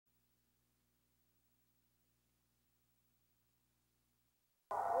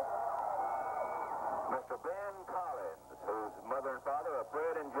Mr. Ben Collins, whose mother and father are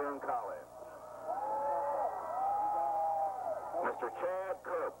Fred and June Collins. Mr. Chad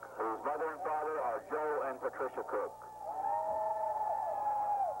Cook, whose mother and father are Joe and Patricia Cook.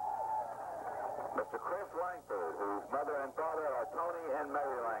 Mr. Chris Langford, whose mother and father are Tony and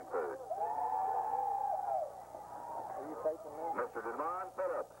Mary Langford. Mr. Demond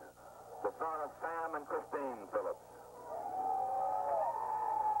Phillips, the son of Sam and Christine Phillips.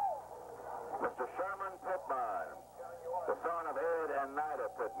 Mr. Sherman Pittman, the son of Ed and Nida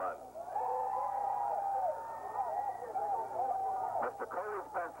Pittman. Mr. Cody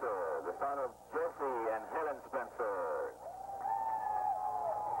Spencer, the son of Jesse and Helen Spencer.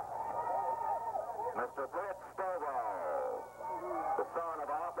 Mr. Brett Stovall, the son of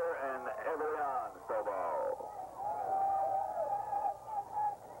Arthur and Evelyn Stovall.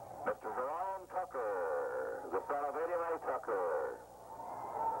 Mr. Jerome Tucker, the son of Eddie Ray Tucker.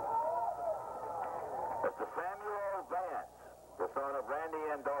 Mr. Samuel Vance, the son of Randy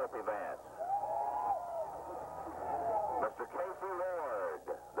and Dorothy Vance. Mr. Casey Ward,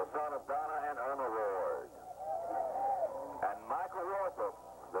 the son of Donna and Irma Ward. And Michael Wortham,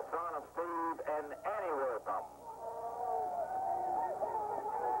 the son of Steve and Annie Wortham.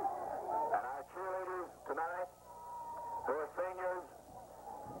 And our cheerleaders tonight, who are seniors,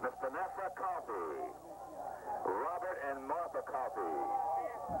 Miss Vanessa Coffey, Robert and Martha Coffey,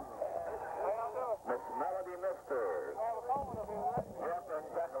 Miss Melody Mister, Jeff and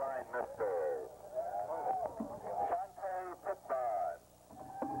Jacqueline Mister, Shantae Pittman,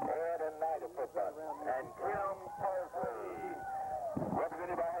 Ed and Nida Pittman, and Kim Persley,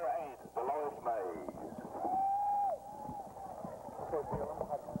 represented by her aunt, Dolores Mays.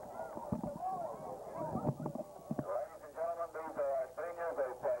 Ladies and gentlemen, these are our seniors.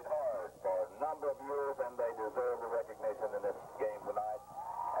 They've played hard for a number of years, and they deserve the recognition in this game tonight.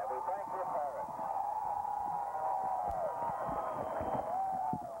 And we thank your parents.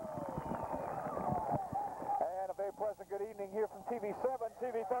 And a very pleasant good evening here from TV7,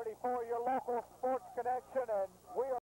 TV34, your local sports connection, and we are